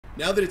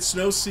Now that it's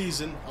snow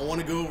season, I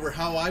want to go over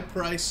how I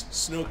price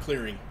snow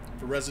clearing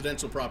for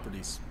residential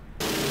properties.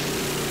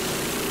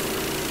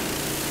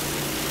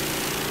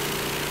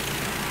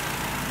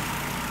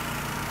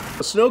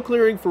 Snow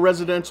clearing for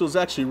residential is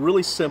actually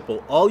really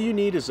simple. All you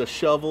need is a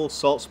shovel,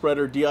 salt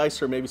spreader,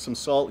 de-icer, maybe some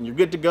salt, and you're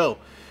good to go.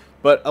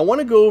 But I want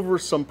to go over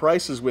some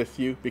prices with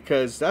you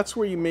because that's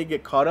where you may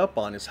get caught up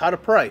on, is how to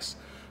price.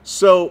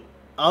 So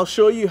I'll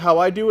show you how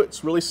I do it.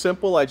 It's really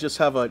simple. I just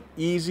have an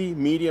easy,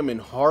 medium, and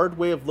hard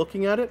way of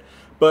looking at it.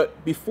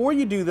 But before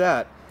you do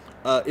that,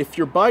 if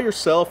you're by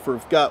yourself or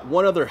have got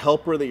one other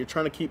helper that you're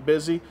trying to keep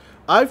busy,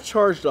 I've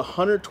charged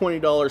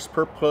 $120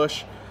 per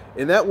push,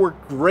 and that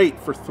worked great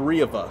for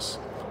 3 of us.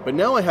 But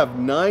now I have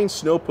 9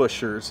 snow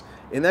pushers,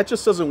 and that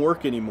just doesn't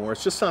work anymore.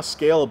 It's just not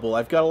scalable.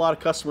 I've got a lot of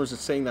customers that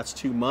saying that's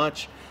too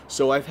much,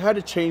 so I've had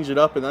to change it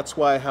up, and that's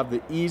why I have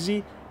the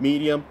easy,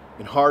 medium,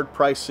 and hard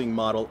pricing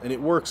model, and it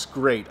works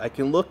great. I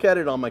can look at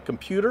it on my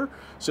computer,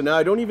 so now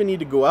I don't even need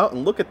to go out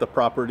and look at the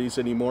properties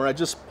anymore. I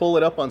just pull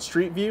it up on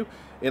Street View,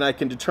 and I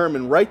can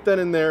determine right then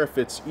and there if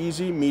it's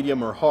easy,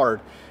 medium, or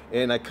hard.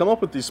 And I come up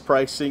with this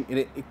pricing, and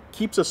it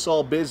keeps us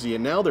all busy.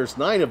 And now there's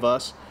 9 of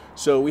us,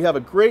 so we have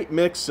a great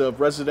mix of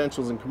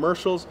residentials and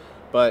commercials,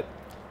 but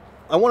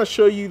I want to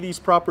show you these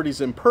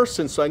properties in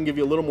person so I can give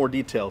you a little more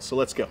detail. So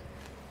let's go.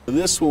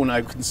 This one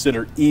I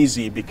consider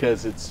easy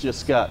because it's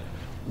just got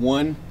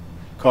one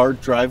car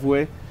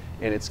driveway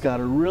and it's got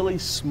a really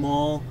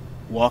small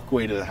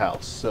walkway to the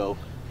house. So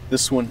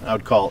this one I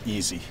would call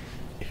easy.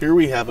 Here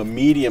we have a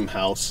medium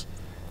house,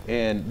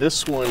 and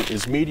this one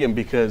is medium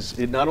because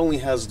it not only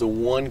has the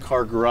one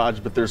car garage,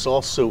 but there's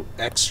also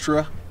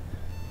extra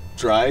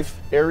drive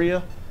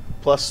area.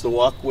 Plus the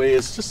walkway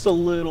is just a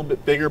little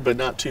bit bigger, but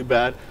not too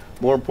bad.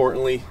 More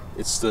importantly,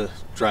 it's the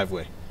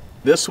driveway.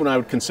 This one I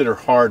would consider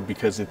hard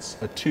because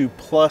it's a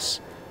 2+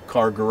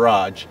 car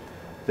garage,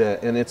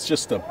 and it's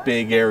just a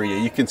big area.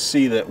 You can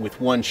see that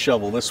with one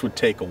shovel, this would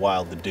take a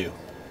while to do.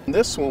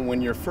 This one,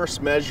 when you're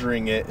first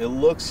measuring it, it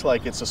looks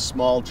like it's a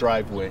small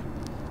driveway.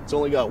 It's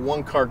only got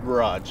one car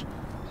garage,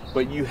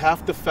 but you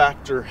have to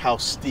factor how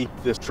steep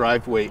this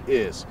driveway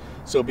is.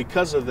 So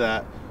because of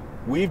that,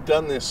 we've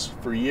done this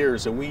for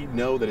years and we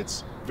know that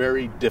it's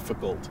very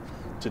difficult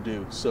to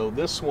do. So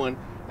this one,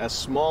 as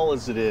small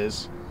as it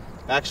is,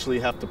 actually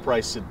have to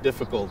price it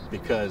difficult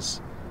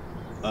because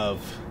of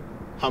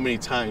how many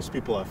times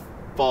people have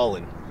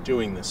fallen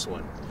doing this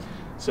one.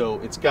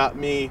 So it's got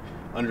me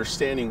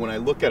understanding when I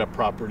look at a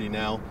property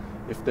now,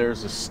 if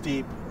there's a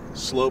steep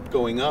slope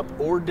going up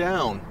or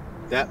down,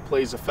 that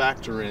plays a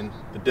factor in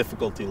the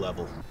difficulty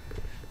level.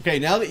 Okay,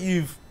 now that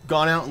you've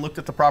gone out and looked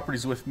at the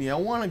properties with me, I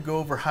want to go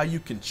over how you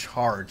can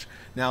charge.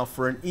 Now,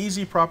 for an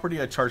easy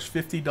property, I charge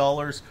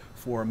 $50.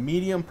 For a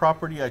medium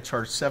property, I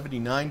charge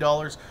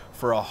 $79.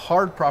 For a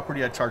hard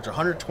property, I charge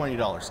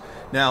 $120.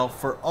 Now,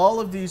 for all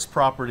of these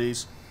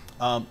properties,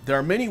 there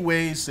are many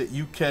ways that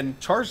you can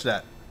charge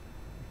that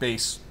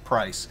base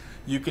price.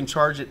 You can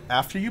charge it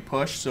after you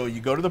push, so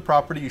you go to the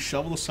property, you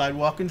shovel the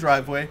sidewalk and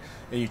driveway,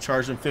 and you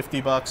charge them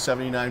 $50,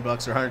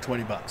 $79, or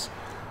 $120.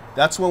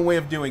 That's one way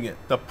of doing it.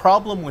 The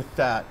problem with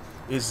that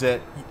is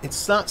that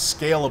it's not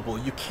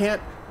scalable. You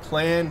can't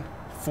plan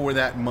for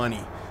that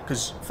money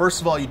because,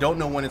 first of all, you don't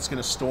know when it's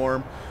going to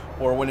storm,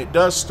 or when it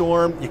does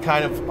storm, you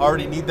kind of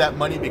already need that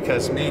money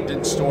because Maine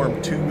didn't storm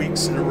 2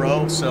 weeks in a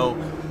row. So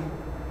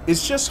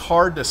it's just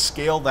hard to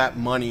scale that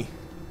money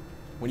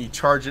when you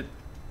charge it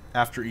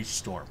after each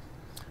storm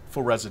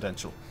for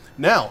residential.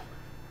 Now,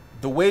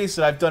 the ways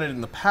that I've done it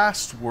in the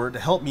past were to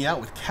help me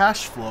out with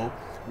cash flow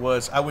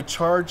was I would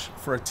charge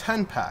for a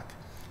 10-pack.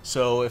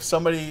 So if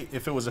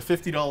it was a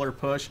 $50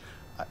 push,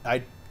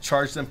 I'd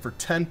charge them for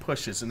 10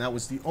 pushes, and that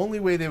was the only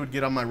way they would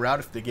get on my route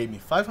if they gave me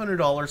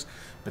 $500,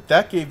 but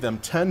that gave them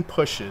 10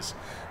 pushes.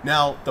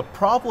 Now, the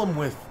problem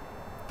with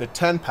the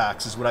 10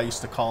 packs is what I used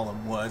to call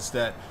them, was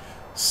that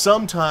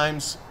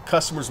sometimes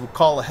customers would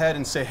call ahead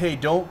and say, hey,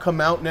 don't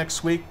come out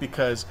next week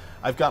because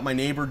I've got my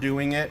neighbor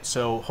doing it,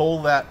 so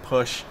hold that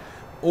push.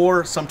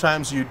 Or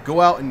sometimes you'd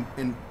go out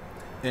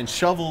and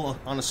shovel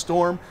on a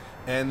storm,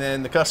 and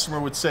then the customer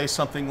would say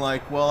something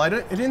like, well, I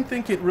didn't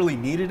think it really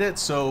needed it,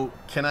 so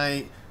can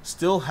I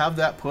still have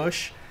that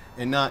push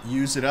and not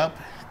use it up?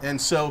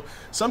 And so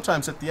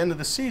sometimes at the end of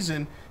the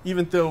season,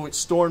 even though it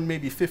stormed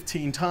maybe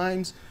 15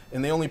 times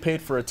and they only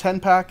paid for a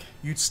 10-pack,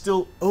 you'd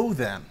still owe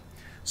them.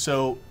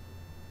 So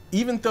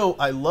even though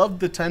I loved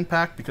the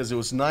 10-pack because it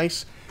was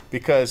nice,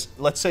 because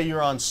let's say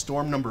you're on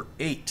storm number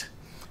 8,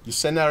 you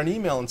send out an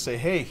email and say,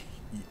 hey,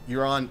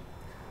 you're on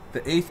the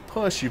 8th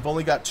push, you've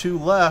only got 2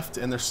 left,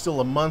 and there's still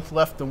a month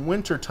left in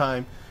winter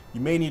time. You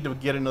may need to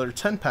get another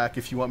 10-pack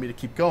if you want me to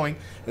keep going,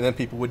 and then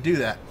people would do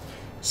that.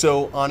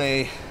 So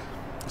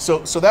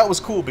so that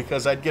was cool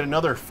because I'd get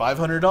another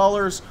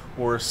 $500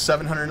 or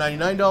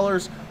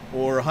 $799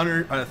 or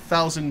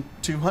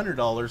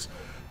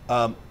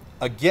 $1,200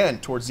 again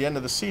towards the end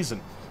of the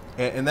season,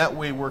 and that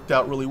way worked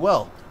out really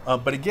well.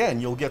 But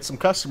again, you'll get some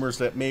customers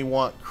that may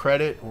want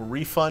credit or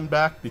refund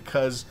back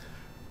because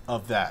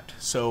of that.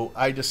 So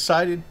I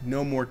decided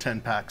no more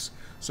 10 packs.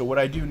 So what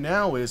I do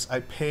now is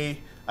I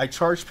pay I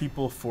charge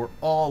people for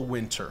all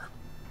winter.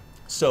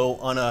 So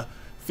on a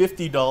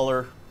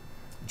 $50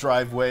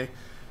 driveway,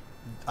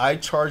 I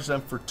charge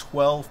them for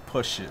 12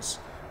 pushes,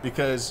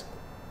 because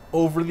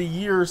over the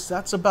years,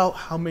 that's about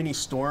how many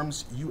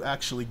storms you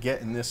actually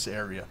get in this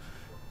area.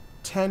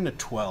 10 to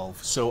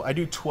 12. So I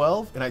do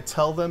 12, and I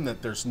tell them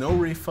that there's no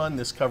refund.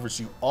 This covers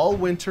you all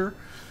winter.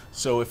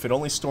 So if it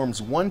only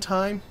storms one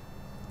time,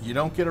 you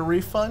don't get a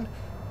refund.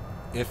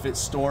 If it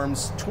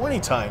storms 20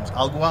 times,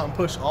 I'll go out and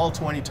push all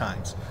 20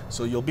 times.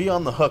 So you'll be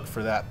on the hook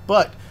for that.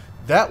 But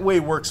that way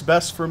works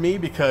best for me,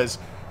 because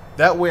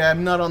that way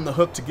I'm not on the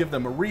hook to give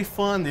them a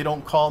refund. They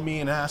don't call me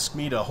and ask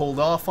me to hold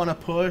off on a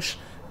push.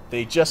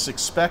 They just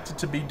expect it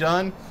to be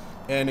done.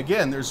 And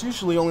again, there's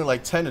usually only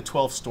like 10 to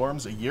 12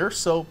 storms a year,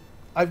 so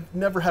I've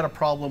never had a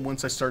problem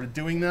once I started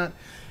doing that.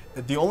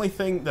 The only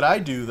thing that I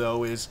do,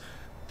 though, is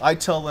I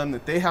tell them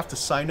that they have to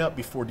sign up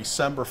before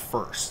December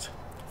 1st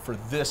for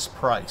this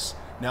price.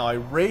 Now, I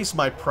raise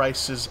my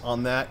prices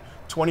on that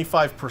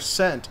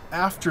 25%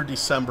 after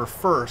December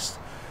 1st.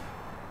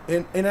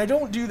 And I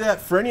don't do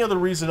that for any other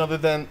reason other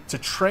than to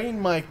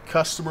train my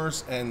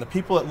customers and the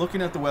people that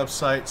looking at the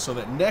website, so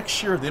that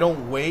next year they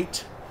don't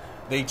wait.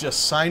 They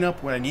just sign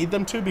up when I need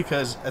them to,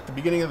 because at the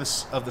beginning of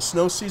the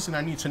snow season,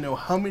 I need to know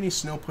how many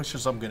snow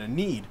pushers I'm going to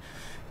need.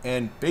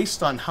 And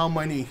based on how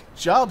many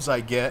jobs I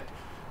get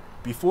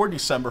before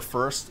December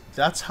 1st,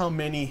 that's how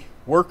many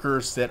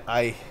workers that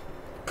I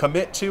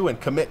commit to and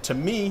commit to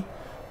me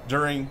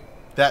during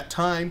that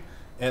time.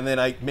 And then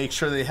I make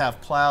sure they have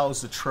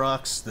plows, the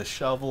trucks, the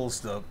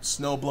shovels, the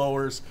snow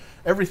blowers,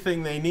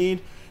 everything they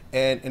need.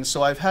 And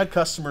so I've had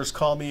customers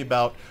call me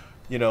about,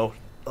 you know,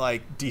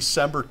 like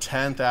December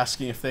 10th,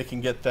 asking if they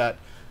can get that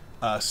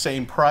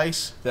same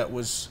price that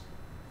was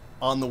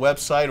on the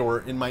website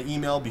or in my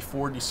email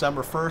before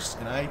December 1st.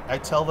 And I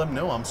tell them,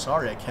 no, I'm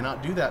sorry, I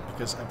cannot do that,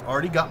 because I've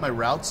already got my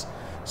routes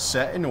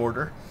set in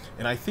order.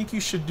 And I think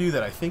you should do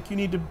that. I think you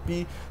need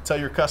to tell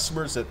your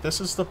customers that this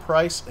is the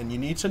price, and you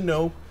need to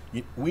know,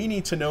 we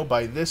need to know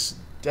by this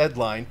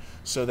deadline,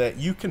 so that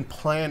you can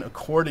plan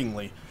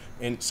accordingly.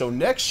 And so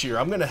next year,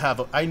 I'm going to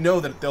have, I know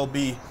that there'll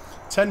be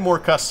 10 more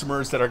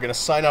customers that are going to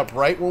sign up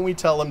right when we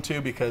tell them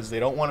to, because they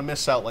don't want to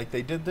miss out like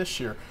they did this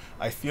year.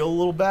 I feel a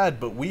little bad,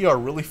 but we are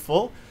really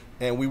full,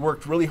 and we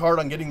worked really hard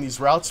on getting these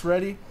routes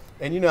ready.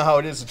 And you know how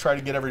it is to try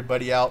to get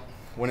everybody out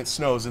when it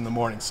snows in the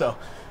morning. So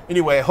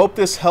anyway, I hope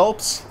this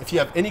helps. If you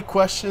have any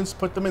questions,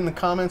 put them in the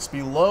comments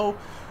below.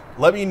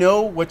 Let me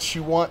know what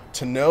you want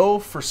to know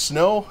for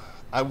snow.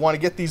 I want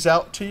to get these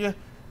out to you,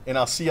 and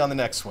I'll see you on the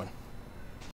next one.